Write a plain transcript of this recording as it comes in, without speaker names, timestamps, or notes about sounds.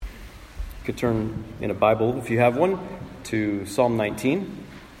You could turn in a Bible, if you have one, to Psalm 19.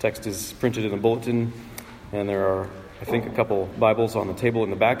 Text is printed in the bulletin, and there are, I think, a couple Bibles on the table in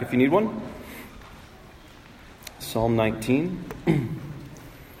the back if you need one. Psalm 19.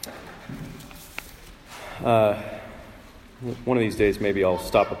 One of these days, maybe I'll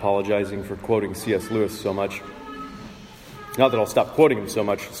stop apologizing for quoting C.S. Lewis so much. Not that I'll stop quoting him so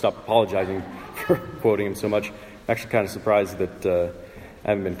much, stop apologizing for quoting him so much. I'm actually kind of surprised that I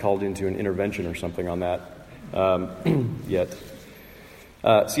haven't been called into an intervention or something on that yet.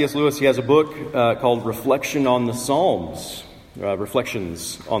 C.S. Lewis, he has a book called Reflections on the Psalms.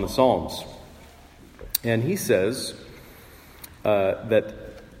 And he says that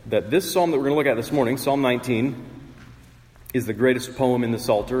this psalm that we're going to look at this morning, Psalm 19, is the greatest poem in the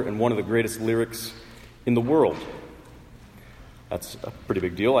Psalter and one of the greatest lyrics in the world. That's a pretty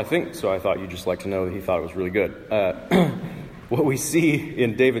big deal, I think, so I thought you'd just like to know that he thought it was really good. What we see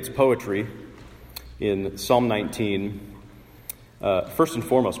in David's poetry in Psalm 19, first and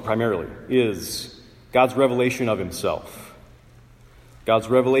foremost, primarily, is God's revelation of himself. God's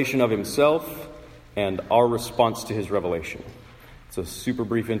revelation of himself and our response to his revelation. It's a super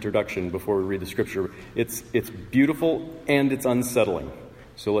brief introduction before we read the scripture. It's beautiful and it's unsettling.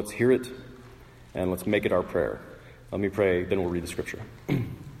 So let's hear it and let's make it our prayer. Let me pray, then we'll read the scripture.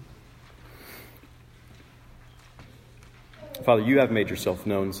 Father, you have made yourself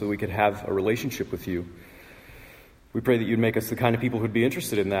known so we could have a relationship with you. We pray that you'd make us the kind of people who'd be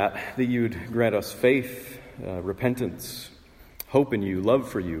interested in that you'd grant us faith, repentance, hope in you, love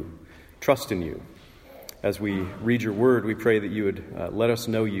for you, trust in you. As we read your word, we pray that you would let us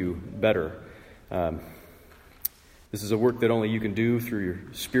know you better. This is a work that only you can do through your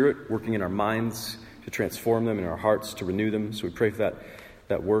Spirit, working in our minds to transform them, in our hearts to renew them. So we pray for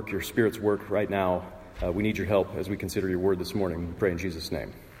that work, your Spirit's work right now. We need your help as we consider your word this morning. We pray in Jesus'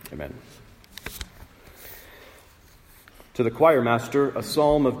 name. Amen. To the choir master, a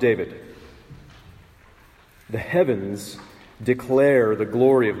psalm of David. The heavens declare the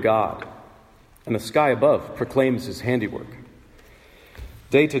glory of God, and the sky above proclaims his handiwork.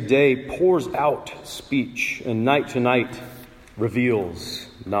 Day to day pours out speech, and night to night reveals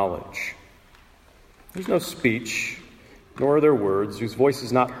knowledge. There's no speech, nor are there words, whose voice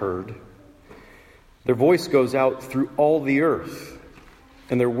is not heard. Their voice goes out through all the earth,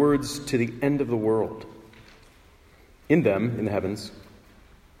 and their words to the end of the world. In them, in the heavens,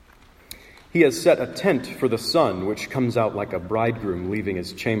 he has set a tent for the sun, which comes out like a bridegroom leaving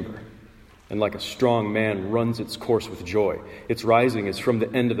his chamber. And like a strong man runs its course with joy. Its rising is from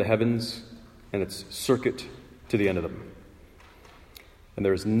the end of the heavens, and its circuit to the end of them. And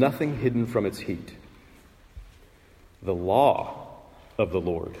there is nothing hidden from its heat. The law of the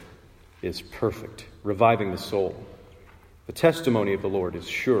Lord is perfect, reviving the soul. The testimony of the Lord is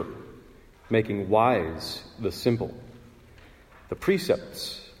sure, making wise the simple. The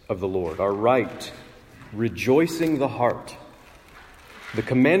precepts of the Lord are right, rejoicing the heart. The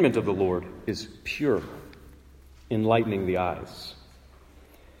commandment of the Lord is pure, enlightening the eyes.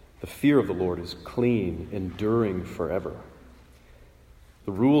 The fear of the Lord is clean, enduring forever.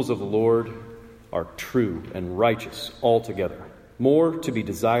 The rules of the Lord are true and righteous altogether. More to be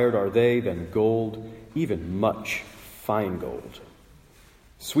desired are they than gold, even much fine gold.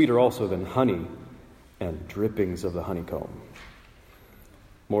 Sweeter also than honey and drippings of the honeycomb.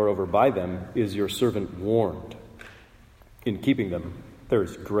 Moreover, by them is your servant warned. In keeping them, there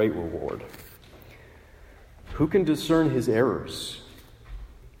is great reward. Who can discern his errors?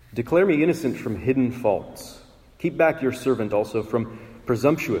 Declare me innocent from hidden faults. Keep back your servant also from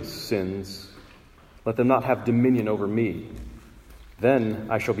presumptuous sins. Let them not have dominion over me. Then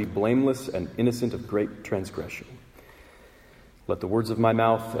I shall be blameless and innocent of great transgression. Let the words of my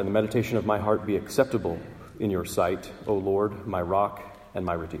mouth and the meditation of my heart be acceptable in your sight, O Lord, my rock and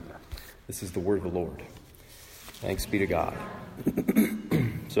my redeemer. This is the word of the Lord. Thanks be to God.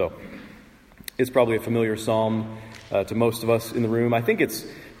 So, it's probably a familiar psalm to most of us in the room. I think it's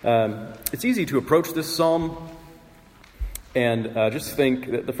easy to approach this psalm and just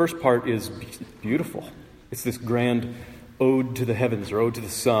think that the first part is beautiful. It's this grand ode to the heavens or ode to the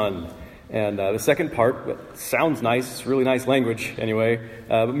sun. And the second part sounds nice. It's really nice language anyway,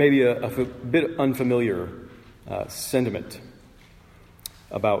 but maybe a bit unfamiliar sentiment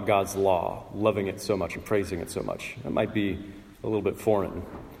about God's law, loving it so much and praising it so much. That might be a little bit foreign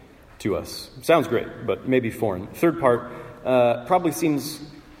to us. Sounds great, but maybe foreign. Third part probably seems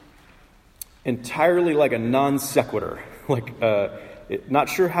entirely like a non sequitur. Not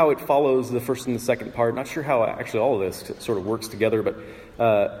sure how it follows the first and the second part. Not sure how actually all of this sort of works together, but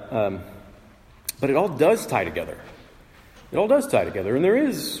it all does tie together. It all does tie together, and there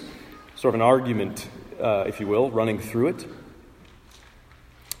is sort of an argument, if you will, running through it.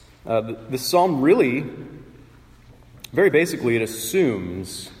 This psalm really, very basically, it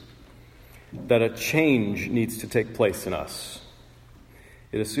assumes that a change needs to take place in us.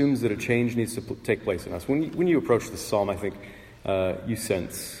 It assumes that a change needs to take place in us. When you approach this psalm, I think you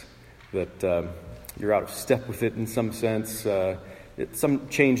sense that you're out of step with it in some sense. Some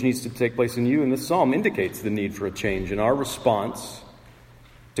change needs to take place in you, and this psalm indicates the need for a change in our response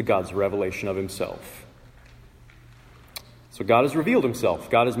to God's revelation of himself. So God has revealed himself.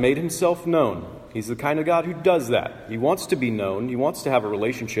 God has made himself known. He's the kind of God who does that. He wants to be known. He wants to have a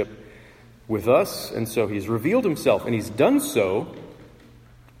relationship with us, and so he's revealed himself, and he's done so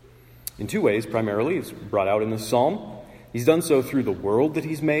in two ways, primarily. It's brought out in this psalm. He's done so through the world that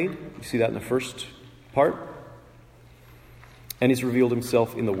he's made. You see that in the first part. And he's revealed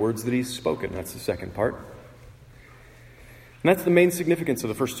himself in the words that he's spoken. That's the second part. And that's the main significance of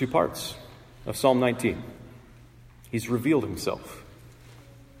the first two parts of Psalm 19. He's revealed himself.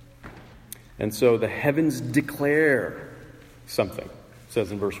 And so the heavens declare something, it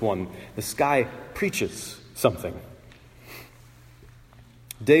says in verse 1. The sky preaches something.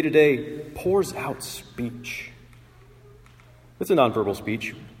 Day to day pours out speech. It's a nonverbal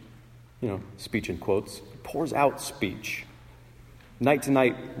speech, speech in quotes. It pours out speech. Night to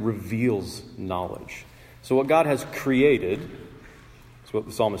night reveals knowledge. So what God has created, that's what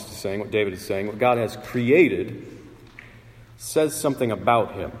the psalmist is saying, what David is saying, what God has created says something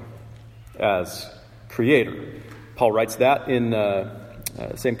about him as creator. Paul writes that in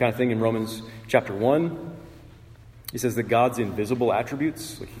same kind of thing in Romans chapter 1. He says that God's invisible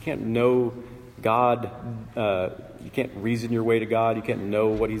attributes, like you can't know God, you can't reason your way to God, you can't know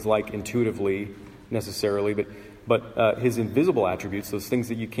what he's like intuitively necessarily, but his invisible attributes, those things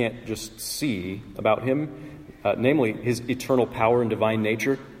that you can't just see about him, namely his eternal power and divine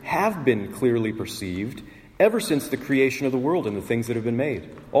nature, have been clearly perceived ever since the creation of the world and the things that have been made.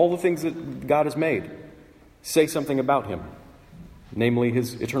 All the things that God has made say something about him, namely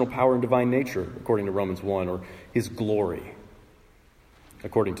his eternal power and divine nature, according to Romans 1, or his glory,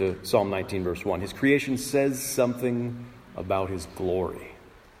 according to Psalm 19, verse 1. His creation says something about his glory.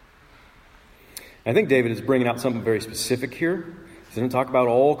 I think David is bringing out something very specific here. He's going to talk about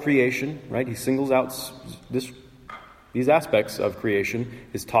all creation, right? He singles out these aspects of creation,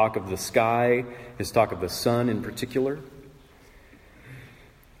 his talk of the sky, his talk of the sun in particular.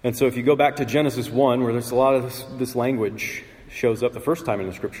 And so if you go back to Genesis 1, where there's a lot of this language shows up the first time in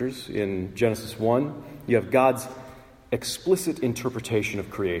the scriptures, in Genesis 1, you have God's explicit interpretation of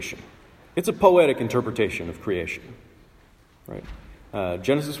creation. It's a poetic interpretation of creation, right?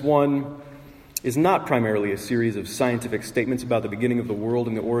 Genesis 1 is not primarily a series of scientific statements about the beginning of the world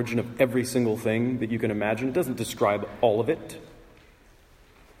and the origin of every single thing that you can imagine. It doesn't describe all of it.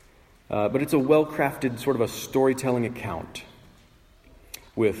 But it's a well-crafted sort of a storytelling account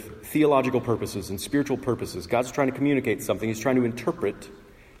with theological purposes and spiritual purposes. God's trying to communicate something. He's trying to interpret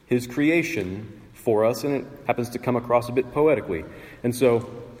his creation for us, and it happens to come across a bit poetically. And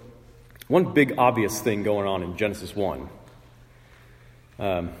so, one big obvious thing going on in Genesis 1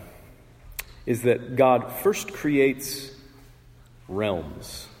 is that God first creates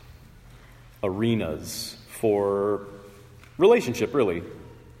realms, arenas for relationship, really.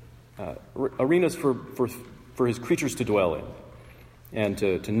 Arenas for his creatures to dwell in and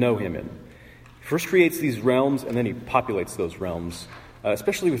to know him in. He first creates these realms, and then he populates those realms,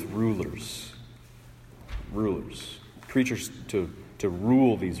 especially with rulers, creatures to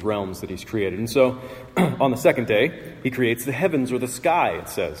rule these realms that he's created. And so, on the second day, he creates the heavens or the sky, it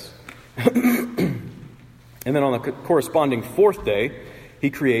says. And then on the corresponding fourth day, he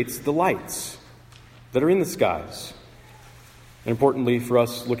creates the lights that are in the skies. And importantly for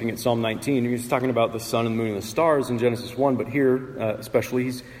us looking at Psalm 19, he's talking about the sun and the moon and the stars in Genesis 1, but here especially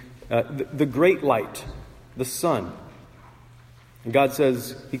he's the great light, the sun. And God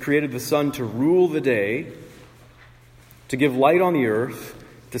says he created the sun to rule the day, to give light on the earth,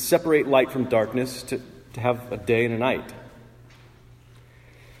 to separate light from darkness, to have a day and a night.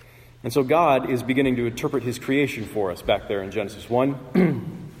 And so God is beginning to interpret his creation for us back there in Genesis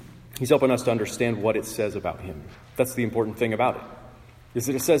 1. He's helping us to understand what it says about him. That's the important thing about it, is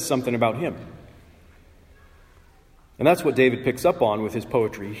that it says something about him. And that's what David picks up on with his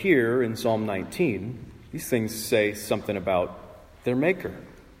poetry here in Psalm 19. These things say something about their maker,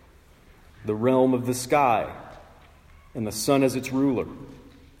 the realm of the sky, and the sun as its ruler.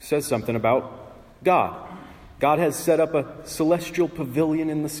 It says something about God. God has set up a celestial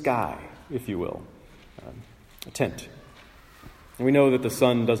pavilion in the sky, if you will, a tent. And we know that the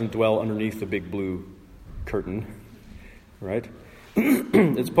sun doesn't dwell underneath the big blue curtain, right?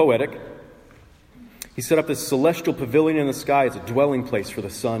 It's poetic. He set up this celestial pavilion in the sky as a dwelling place for the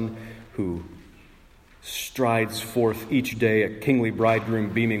Son who strides forth each day, a kingly bridegroom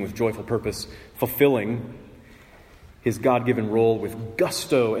beaming with joyful purpose, fulfilling his God-given role with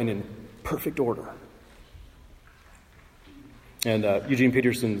gusto and in perfect order. And Eugene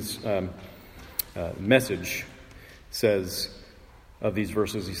Peterson's message says of these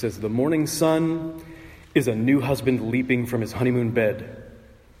verses, he says, "The morning sun is a new husband leaping from his honeymoon bed.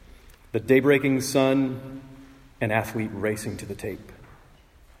 The daybreaking sun, an athlete racing to the tape."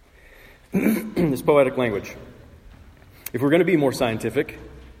 This poetic language. If we're going to be more scientific,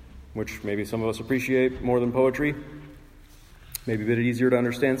 which maybe some of us appreciate more than poetry, maybe a bit easier to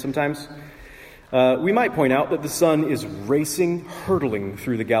understand sometimes, we might point out that the sun is racing, hurtling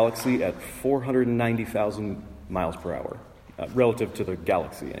through the galaxy at 490,000 miles per hour, relative to the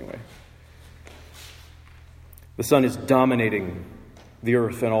galaxy anyway. The sun is dominating the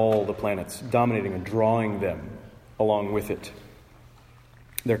Earth and all the planets, dominating and drawing them along with it.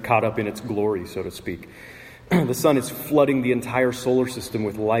 They're caught up in its glory, so to speak. The sun is flooding the entire solar system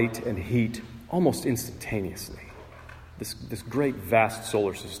with light and heat almost instantaneously. This great, vast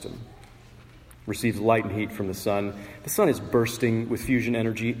solar system receives light and heat from the sun. The sun is bursting with fusion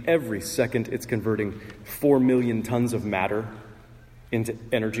energy. Every second, it's converting 4 million tons of matter into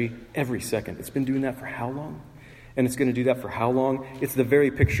energy. Every second. It's been doing that for how long? And it's going to do that for how long? It's the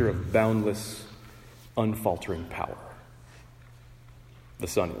very picture of boundless, unfaltering power. The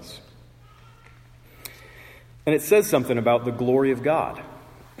sun is. And it says something about the glory of God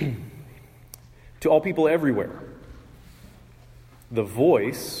to all people everywhere. The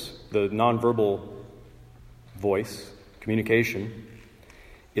voice, the nonverbal voice, communication,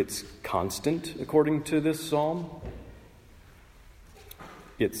 it's constant, according to this psalm.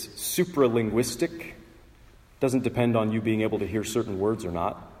 It's supralinguistic. Doesn't depend on you being able to hear certain words or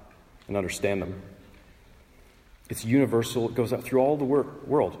not and understand them. It's universal. It goes out through all the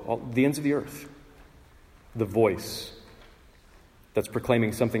world, the ends of the earth. The voice that's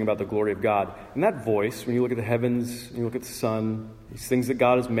proclaiming something about the glory of God. And that voice, when you look at the heavens, when you look at the sun, these things that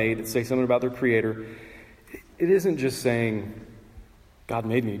God has made that say something about their creator, it isn't just saying, God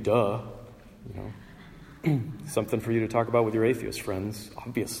made me, duh. Something for you to talk about with your atheist friends.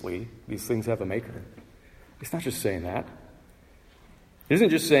 Obviously, these things have a maker. It's not just saying that. It isn't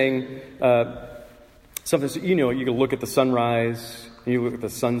just saying something, you can look at the sunrise, and you look at the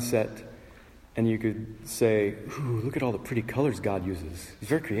sunset, and you could say, ooh, look at all the pretty colors God uses. He's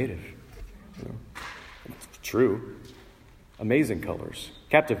very creative. It's true. Amazing colors.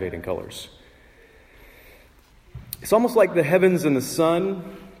 Captivating colors. It's almost like the heavens and the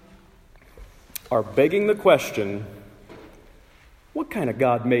sun are begging the question, what kind of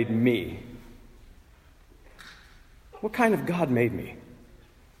God made me? What kind of God made me?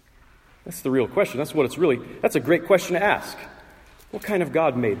 That's the real question. That's a great question to ask. What kind of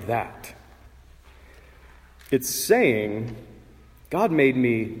God made that? It's saying, God made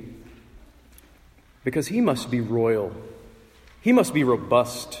me because he must be royal. He must be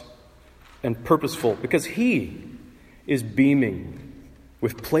robust and purposeful because he is beaming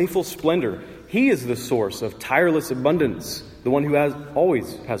with playful splendor. He is the source of tireless abundance, the one who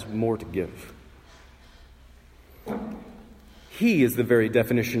always has more to give. He is the very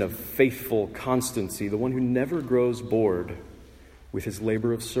definition of faithful constancy, the one who never grows bored with his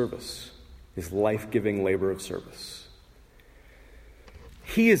labor of service, his life-giving labor of service.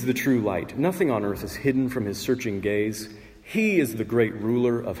 He is the true light. Nothing on earth is hidden from his searching gaze. He is the great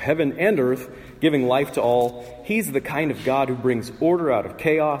ruler of heaven and earth, giving life to all. He's the kind of God who brings order out of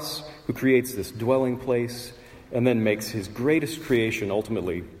chaos, who creates this dwelling place, and then makes his greatest creation,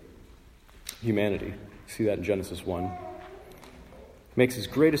 ultimately, humanity. See that in Genesis 1. Makes his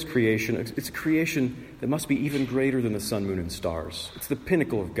greatest creation. It's a creation that must be even greater than the sun, moon, and stars. It's the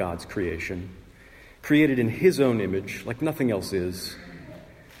pinnacle of God's creation, created in his own image, like nothing else is,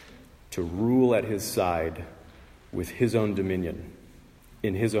 to rule at his side with his own dominion,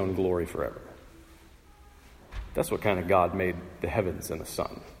 in his own glory forever. That's what kind of God made the heavens and the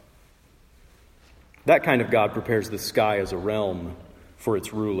sun. That kind of God prepares the sky as a realm for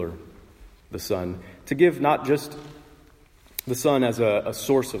its ruler, the sun, to give not just the sun as a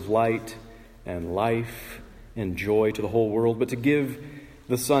source of light and life and joy to the whole world, but to give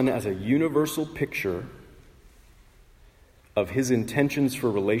the sun as a universal picture of his intentions for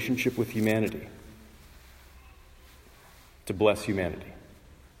relationship with humanity, to bless humanity,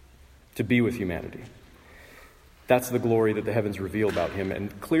 to be with humanity. That's the glory that the heavens reveal about him,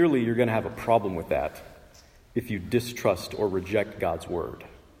 and clearly you're going to have a problem with that if you distrust or reject God's word.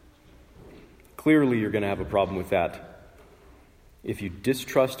 Clearly you're going to have a problem with that if you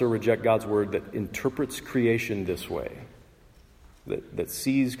distrust or reject God's word that interprets creation this way, that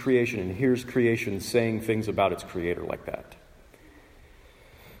sees creation and hears creation saying things about its creator like that.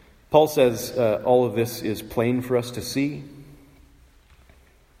 Paul says all of this is plain for us to see.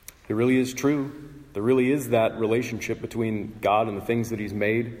 It really is true. There really is that relationship between God and the things that he's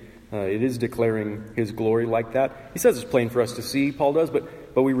made. It is declaring his glory like that. He says it's plain for us to see, Paul does,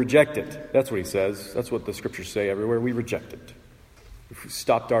 but we reject it. That's what he says. That's what the scriptures say everywhere. We reject it. We've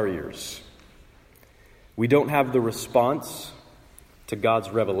stopped our ears. We don't have the response to God's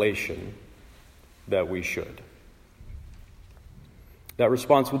revelation that we should. That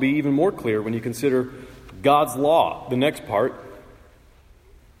response will be even more clear when you consider God's law, the next part.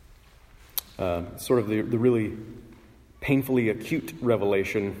 Sort of the really painfully acute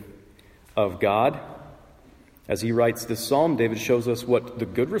revelation of God. As he writes this psalm, David shows us what the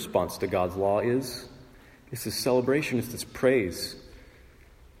good response to God's law is. It's this celebration, it's this praise.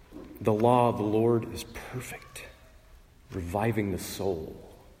 The law of the Lord is perfect, reviving the soul,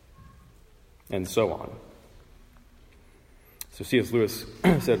 and so on. So C.S. Lewis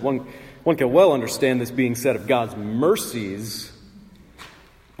said, one can well understand this being said of God's mercies,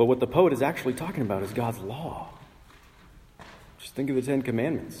 but what the poet is actually talking about is God's law. Just think of the Ten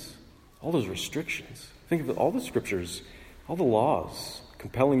Commandments, all those restrictions. Think of all the scriptures, all the laws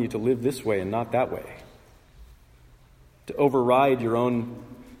compelling you to live this way and not that way. To override your own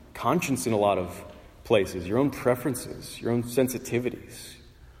conscience in a lot of places, your own preferences, your own sensitivities.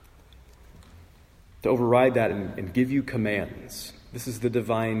 To override that and give you commands. This is the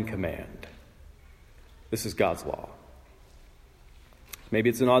divine command. This is God's law. Maybe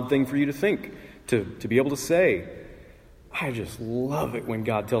it's an odd thing for you to think, to be able to say, I just love it when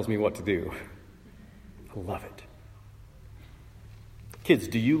God tells me what to do. I love it. Kids,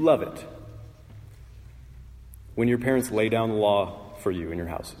 do you love it when your parents lay down the law for you in your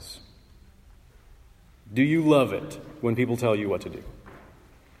houses? Do you love it when people tell you what to do?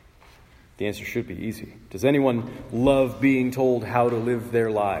 The answer should be easy. Does anyone love being told how to live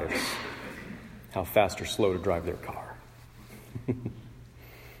their lives? How fast or slow to drive their car?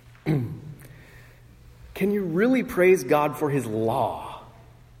 Can you really praise God for his law?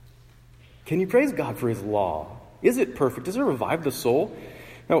 Can you praise God for his law? Is it perfect? Does it revive the soul?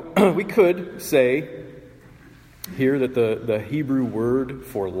 Now, we could say here that the Hebrew word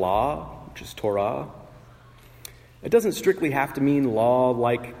for law, which is Torah, it doesn't strictly have to mean law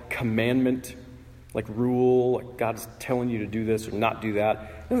like commandment, like rule, like God's telling you to do this or not do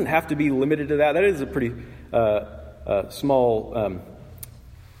that. It doesn't have to be limited to that. That is a pretty small,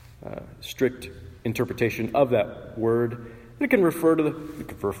 strict interpretation of that word. It can refer to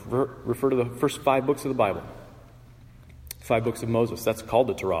the first 5 books of the Bible. 5 books of Moses. That's called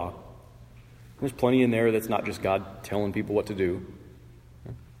the Torah. There's plenty in there that's not just God telling people what to do.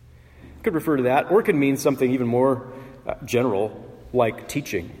 It could refer to that, or it could mean something even more general, like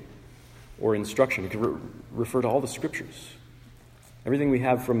teaching or instruction. It could refer to all the scriptures. Everything we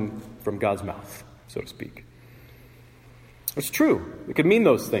have from God's mouth, so to speak. It's true. It could mean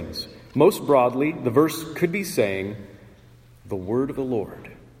those things. Most broadly, the verse could be saying, the word of the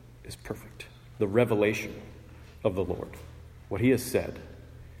Lord is perfect. The revelation of the Lord, what he has said,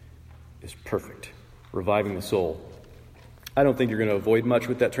 is perfect, reviving the soul. I don't think you're going to avoid much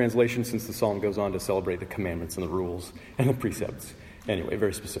with that translation, since the psalm goes on to celebrate the commandments and the rules and the precepts. Anyway,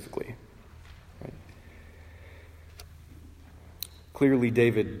 very specifically. Right? Clearly,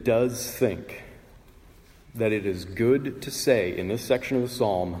 David does think that it is good to say in this section of the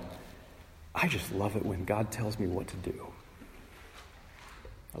psalm, I just love it when God tells me what to do.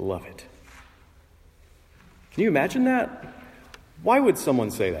 I love it. Can you imagine that? Why would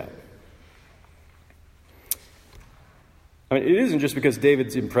someone say that? I mean, it isn't just because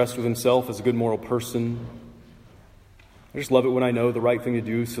David's impressed with himself as a good moral person. I just love it when I know the right thing to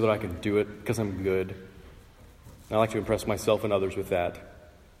do so that I can do it because I'm good. And I like to impress myself and others with that.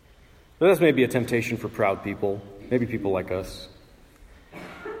 But that's maybe a temptation for proud people, maybe people like us.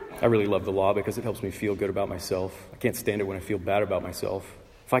 I really love the law because it helps me feel good about myself. I can't stand it when I feel bad about myself.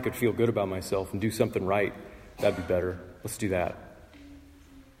 If I could feel good about myself and do something right, that'd be better. Let's do that.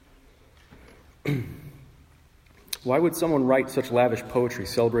 Why would someone write such lavish poetry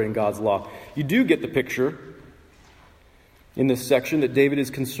celebrating God's law? You do get the picture in this section that David is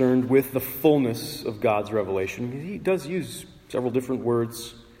concerned with the fullness of God's revelation. He does use several different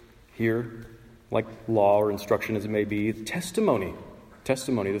words here, like law or instruction as it may be. Testimony,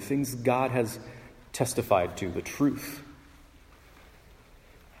 the things God has testified to, the truth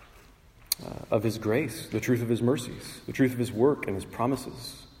of his grace, the truth of his mercies, the truth of his work and his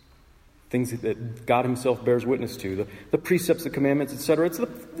promises. things that God himself bears witness to, the precepts, the commandments, etc.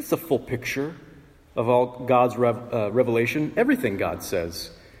 It's the full picture of all God's revelation. Everything God says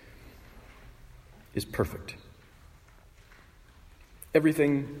is perfect.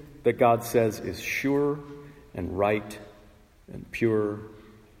 Everything that God says is sure and right and pure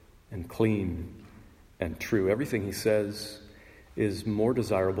and clean and true. Everything he says is more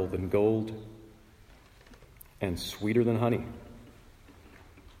desirable than gold and sweeter than honey.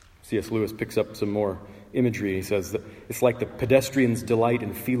 C.S. Lewis picks up some more imagery, and he says that it's like the pedestrian's delight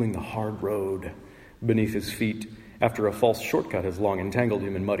in feeling the hard road beneath his feet after a false shortcut has long entangled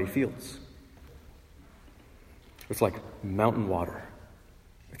him in muddy fields. It's like mountain water.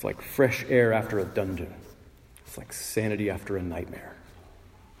 It's like fresh air after a dungeon. It's like sanity after a nightmare.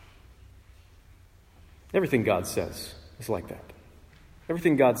 Everything God says is like that.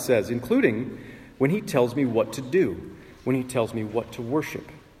 Everything God says, including when he tells me what to do, when he tells me what to worship,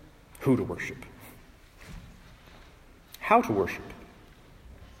 who to worship, how to worship,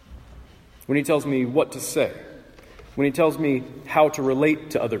 when he tells me what to say, when he tells me how to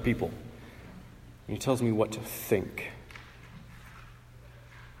relate to other people, when he tells me what to think,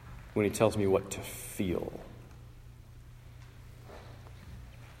 when he tells me what to feel.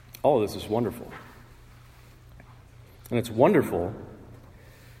 All of this is wonderful. And it's wonderful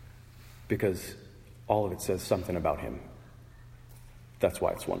because all of it says something about him. That's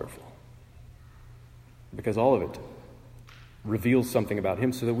why it's wonderful. Because all of it reveals something about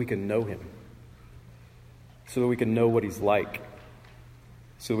him so that we can know him. So that we can know what he's like.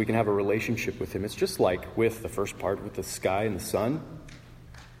 So that we can have a relationship with him. It's just like with the first part, with the sky and the sun.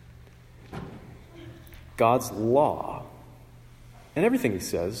 God's law and everything he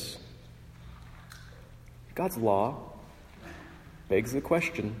says, God's law begs the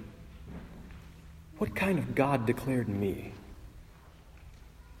question, what kind of God declared me?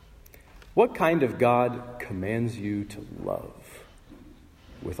 What kind of God commands you to love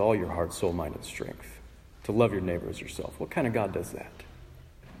with all your heart, soul, mind, and strength? To love your neighbor as yourself. What kind of God does that?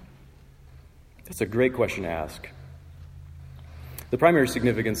 That's a great question to ask. The primary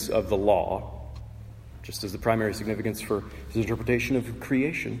significance of the law, just as the primary significance for his interpretation of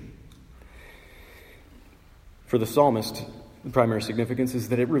creation, for the psalmist, the primary significance is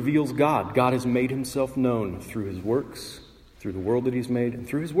that it reveals God. God has made himself known through his works, through the world that he's made, and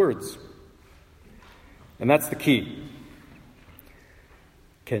through his words. And that's the key.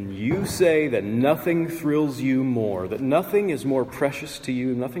 Can you say that nothing thrills you more, that nothing is more precious to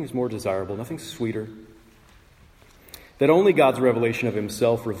you, nothing is more desirable, nothing sweeter, that only God's revelation of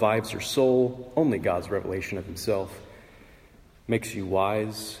himself revives your soul, only God's revelation of himself makes you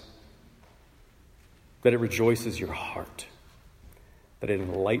wise, that it rejoices your heart, that it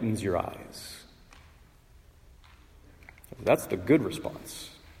enlightens your eyes? That's the good response.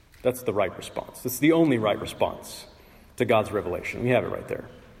 That's the right response. That's the only right response to God's revelation. We have it right there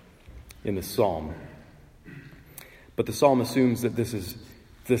in the psalm. But the psalm assumes that this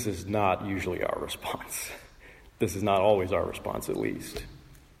is not usually our response. This is not always our response, at least.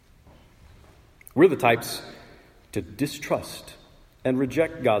 We're the types to distrust and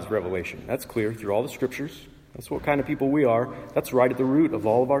reject God's revelation. That's clear through all the scriptures. That's what kind of people we are. That's right at the root of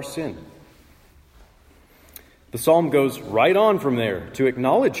all of our sin. The psalm goes right on from there to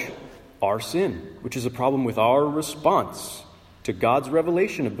acknowledge our sin, which is a problem with our response to God's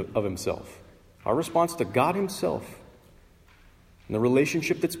revelation of himself, our response to God himself, and the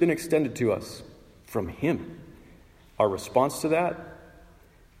relationship that's been extended to us from him. Our response to that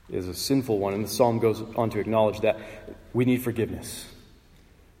is a sinful one, and the psalm goes on to acknowledge that we need forgiveness.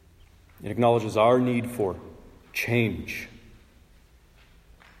 It acknowledges our need for change.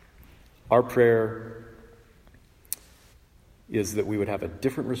 Our prayer is that we would have a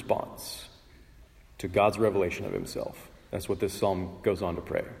different response to God's revelation of himself. That's what this psalm goes on to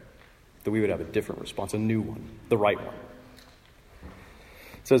pray. That we would have a different response, a new one, the right one.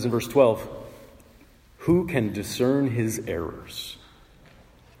 It says in verse 12, who can discern his errors?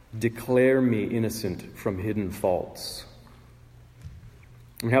 Declare me innocent from hidden faults.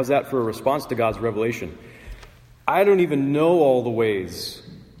 And how's that for a response to God's revelation? I don't even know all the ways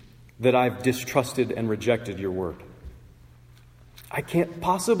that I've distrusted and rejected your word. I can't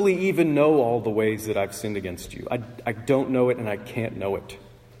possibly even know all the ways that I've sinned against you. I don't know it, and I can't know it.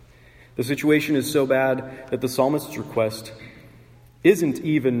 The situation is so bad that the psalmist's request isn't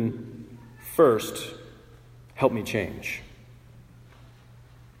even first, help me change.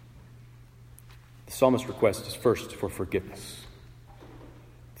 The psalmist's request is first for forgiveness.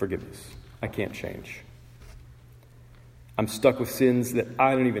 Forgiveness. I can't change. I'm stuck with sins that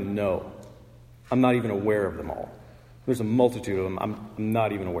I don't even know. I'm not even aware of them all. There's a multitude of them. I'm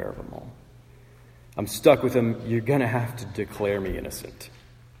not even aware of them all. I'm stuck with him. You're going to have to declare me innocent.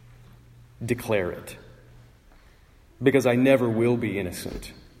 Declare it. Because I never will be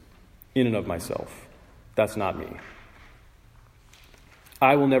innocent in and of myself. That's not me.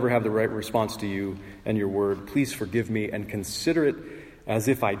 I will never have the right response to you and your word. Please forgive me and consider it as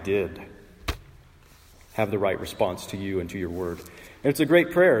if I did have the right response to you and to your word. And it's a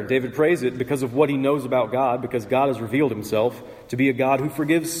great prayer. David prays it because of what he knows about God, because God has revealed himself to be a God who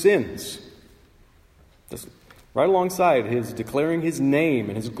forgives sins. Just right alongside his declaring his name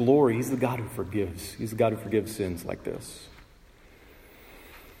and his glory, he's the God who forgives. He's the God who forgives sins like this.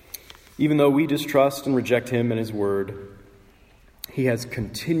 Even though we distrust and reject him and his word, he has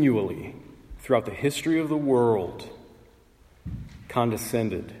continually, throughout the history of the world,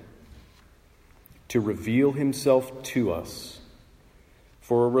 condescended to reveal himself to us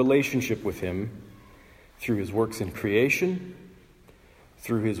for a relationship with him through his works in creation,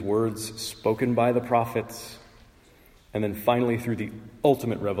 through his words spoken by the prophets, and then finally through the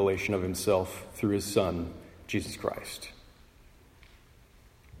ultimate revelation of himself through his Son, Jesus Christ.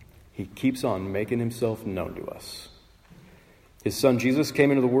 He keeps on making himself known to us. His Son Jesus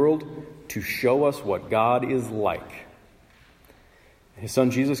came into the world to show us what God is like. His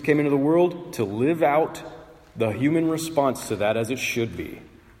Son Jesus came into the world to live out the human response to that as it should be.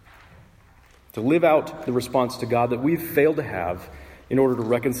 To live out the response to God that we've failed to have in order to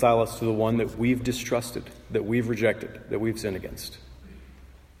reconcile us to the one that we've distrusted, that we've rejected, that we've sinned against.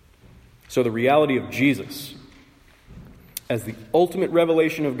 So the reality of Jesus as the ultimate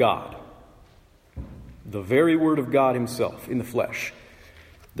revelation of God, the very Word of God himself in the flesh,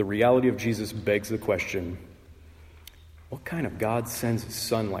 the reality of Jesus begs the question, what kind of God sends his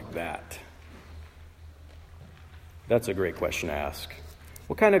Son like that? That's a great question to ask.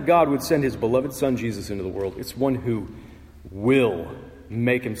 What kind of God would send his beloved Son Jesus into the world? It's one who will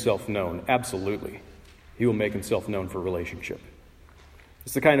make himself known. Absolutely. He will make himself known for relationship.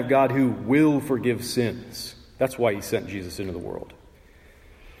 It's the kind of God who will forgive sins. That's why he sent Jesus into the world.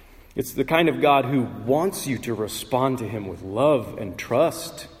 It's the kind of God who wants you to respond to him with love and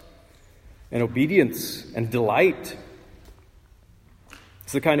trust and obedience and delight.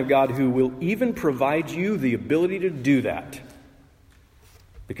 It's the kind of God who will even provide you the ability to do that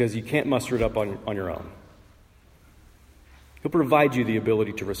because you can't muster it up on your own. He'll provide you the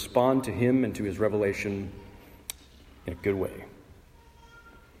ability to respond to him and to his revelation in a good way.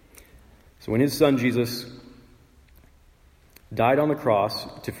 So when his Son Jesus died on the cross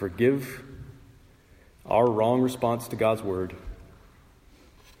to forgive our wrong response to God's word,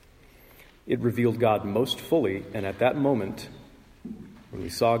 it revealed God most fully, and at that moment, when we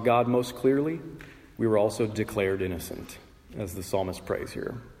saw God most clearly, we were also declared innocent, as the psalmist prays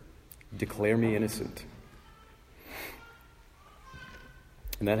here. Declare me innocent.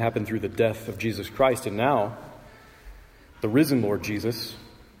 And that happened through the death of Jesus Christ. And now, the risen Lord Jesus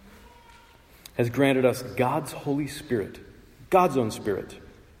has granted us God's Holy Spirit, God's own Spirit,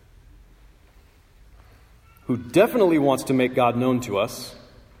 who definitely wants to make God known to us.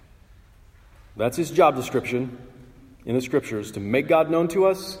 That's his job description in the Scriptures, to make God known to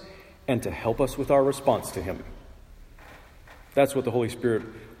us and to help us with our response to him. That's what the Holy Spirit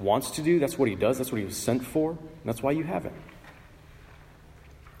wants to do. That's what he does. That's what he was sent for. And that's why you have him.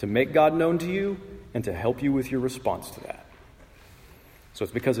 To make God known to you and to help you with your response to that. So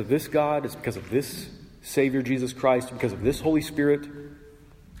it's because of this God, it's because of this Savior Jesus Christ, because of this Holy Spirit,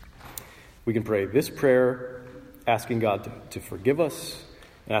 we can pray this prayer, asking God to forgive us,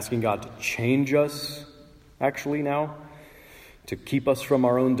 and asking God to change us, actually now, to keep us from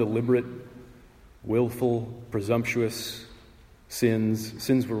our own deliberate, willful, presumptuous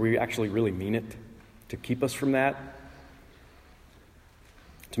sins where we actually really mean it, to keep us from that,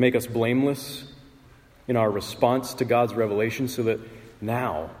 to make us blameless in our response to God's revelation, so that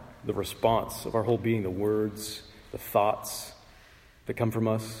now the response of our whole being, the words, the thoughts that come from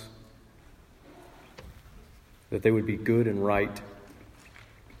us, that they would be good and right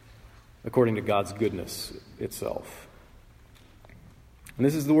according to God's goodness itself. And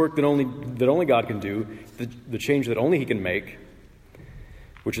this is the work that only God can do, the change that only he can make,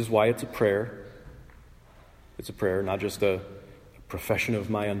 which is why it's a prayer. It's a prayer, not just a profession of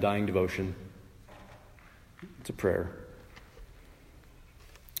my undying devotion. It's a prayer.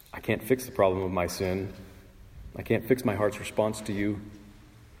 I can't fix the problem of my sin. I can't fix my heart's response to you.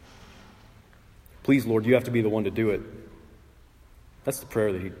 Please, Lord, you have to be the one to do it. That's the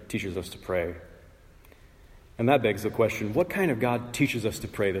prayer that he teaches us to pray. And that begs the question, what kind of God teaches us to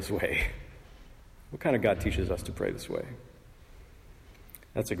pray this way? What kind of God teaches us to pray this way?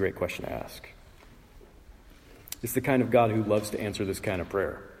 That's a great question to ask. It's the kind of God who loves to answer this kind of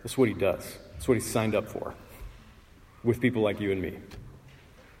prayer. That's what he does. That's what he signed up for with people like you and me.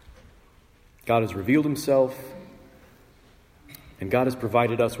 God has revealed himself, and God has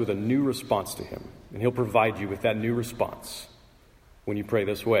provided us with a new response to him. And he'll provide you with that new response when you pray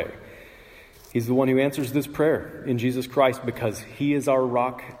this way. He's the one who answers this prayer in Jesus Christ because he is our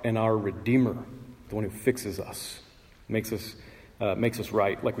rock and our redeemer, the one who fixes us, makes us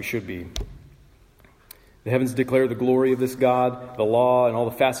right like we should be. The heavens declare the glory of this God, the law and all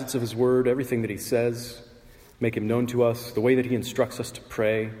the facets of his word, everything that he says, make him known to us, the way that he instructs us to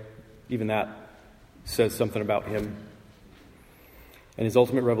pray, even that says something about him. And his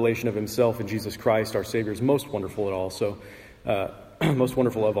ultimate revelation of himself in Jesus Christ, our Savior, is most wonderful at all. So, most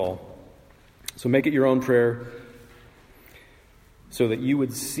wonderful of all. So make it your own prayer so that you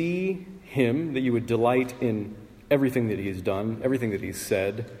would see him, that you would delight in everything that he has done, everything that he's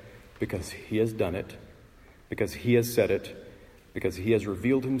said, because he has done it, because he has said it, because he has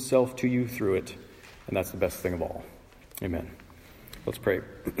revealed himself to you through it, and that's the best thing of all. Amen. Let's pray.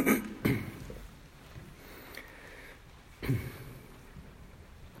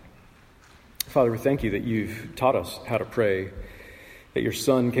 Father, we thank you that you've taught us how to pray, that your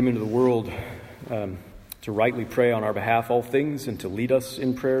Son came into the world to rightly pray on our behalf all things and to lead us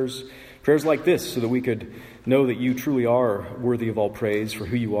in prayers like this, so that we could know that you truly are worthy of all praise for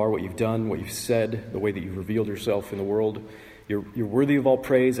who you are, what you've done, what you've said, the way that you've revealed yourself in the world. You're worthy of all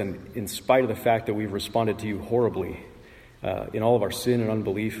praise, and in spite of the fact that we've responded to you horribly in all of our sin and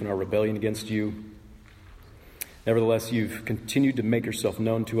unbelief and our rebellion against you, nevertheless, you've continued to make yourself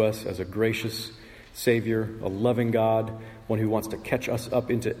known to us as a gracious Savior, a loving God, one who wants to catch us up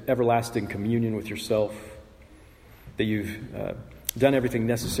into everlasting communion with yourself, that you've done everything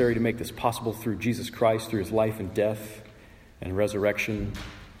necessary to make this possible through Jesus Christ, through his life and death and resurrection,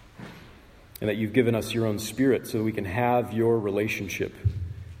 and that you've given us your own Spirit so that we can have your relationship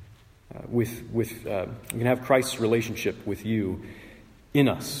we can have Christ's relationship with you in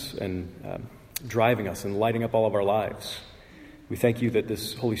us and driving us and lighting up all of our lives. We thank you that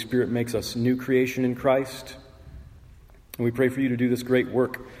this Holy Spirit makes us new creation in Christ. And we pray for you to do this great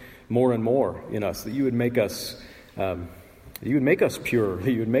work more and more in us, that you would make us pure,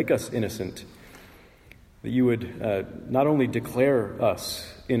 that you would make us innocent, that you would not only declare us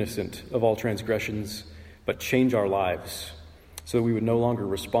innocent of all transgressions, but change our lives so that we would no longer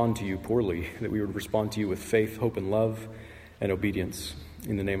respond to you poorly, that we would respond to you with faith, hope, and love, and obedience.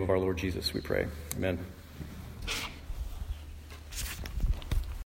 In the name of our Lord Jesus, we pray. Amen.